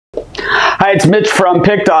Hi, it's Mitch from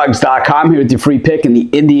Pickdawgz.com here with your free pick in the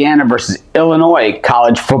Indiana versus Illinois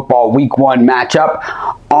college football week 1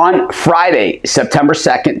 matchup on Friday, September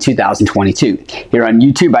 2nd, 2022. Here on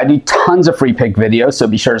YouTube, I do tons of free pick videos, so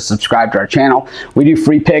be sure to subscribe to our channel. We do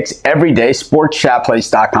free picks every day,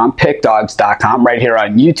 sportschatplace.com, pickdawgz.com, right here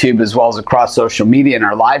on YouTube, as well as across social media and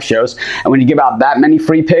our live shows. And when you give out that many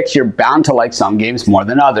free picks, you're bound to like some games more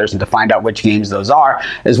than others. And to find out which games those are,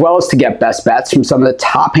 as well as to get best bets from some of the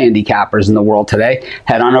top handicappers in the world today,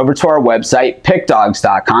 head on over to our website,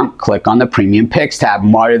 pickdawgz.com, click on the Premium Picks tab.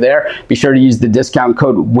 And while you're there, be sure to use the discount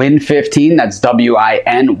code WIN15, that's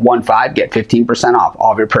WIN15, get 15% off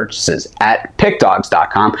all of your purchases at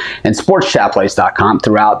pickdawgz.com and sportschatplace.com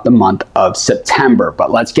throughout the month of September.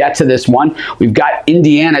 But let's get to this one. We've got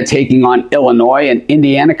Indiana taking on Illinois, and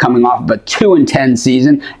Indiana coming off of a 2-10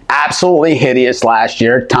 season. Absolutely hideous last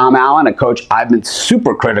year. Tom Allen, a coach I've been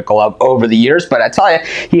super critical of over the years, but I tell you,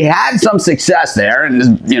 he had some success there, and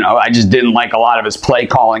I just didn't like a lot of his play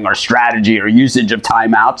calling or strategy or usage of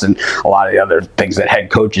timeouts and a lot of the other things that head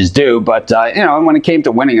coaches do. But when it came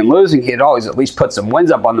to winning and losing, he'd always at least put some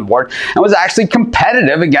wins up on the board and was actually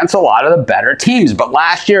competitive against a lot of the better teams. But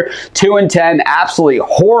last year, 2-10, absolutely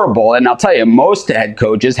horrible. And I'll tell you, most head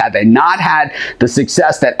coaches, had they not had the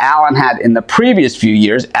success that Allen had in the previous few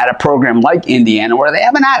years at a program like Indiana, where they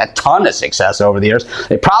haven't had a ton of success over the years,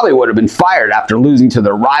 they probably would have been fired after losing to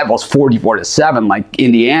their rivals 44-7 like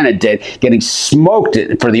Indiana did, getting smoked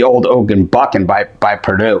for the old Oaken Bucking by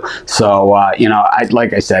Purdue. So,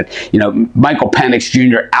 like I said, Michael Penix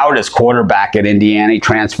Jr. out as quarterback at Indiana. He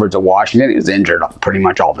transferred to Washington. He was injured pretty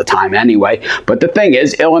much all the time anyway. But the thing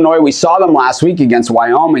is, Illinois, we saw them last week against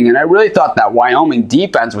Wyoming, and I really thought that Wyoming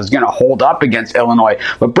defense was going to hold up against Illinois.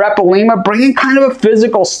 But Brett Bielema bringing kind of a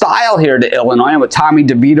physical style here to Illinois, and with Tommy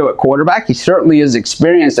DeVito at quarterback, he certainly is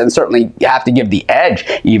experienced, and certainly you have to give the edge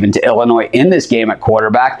even to Illinois in this game at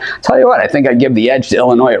quarterback. I'll tell you what, I think I'd give the edge to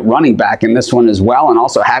Illinois at running back in this one as well, and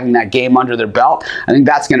also having that game under their belt, I think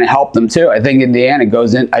that's going to help them too. I think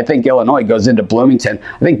Illinois goes into Bloomington.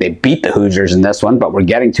 I think they beat the Hoosiers in this one, but we're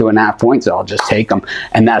getting 2.5 points, so I'll just take them,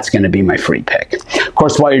 and that's going to be my free pick. Of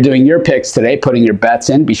course, while you're doing your picks today, putting your bets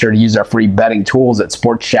in, be sure to use our free betting tools at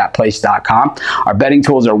sportschatplace.com. Our betting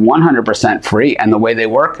tools are 100% free, and the way they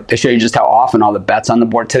work, they show you just how often all the bets on the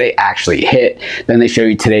board today actually hit. Then they show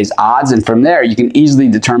you today's odds, and from there, you can easily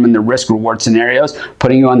determine the risk-reward scenarios,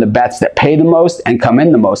 putting you on the bets that pay the most and come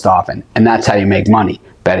in the most often, and that's how you make money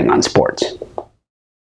betting on sports.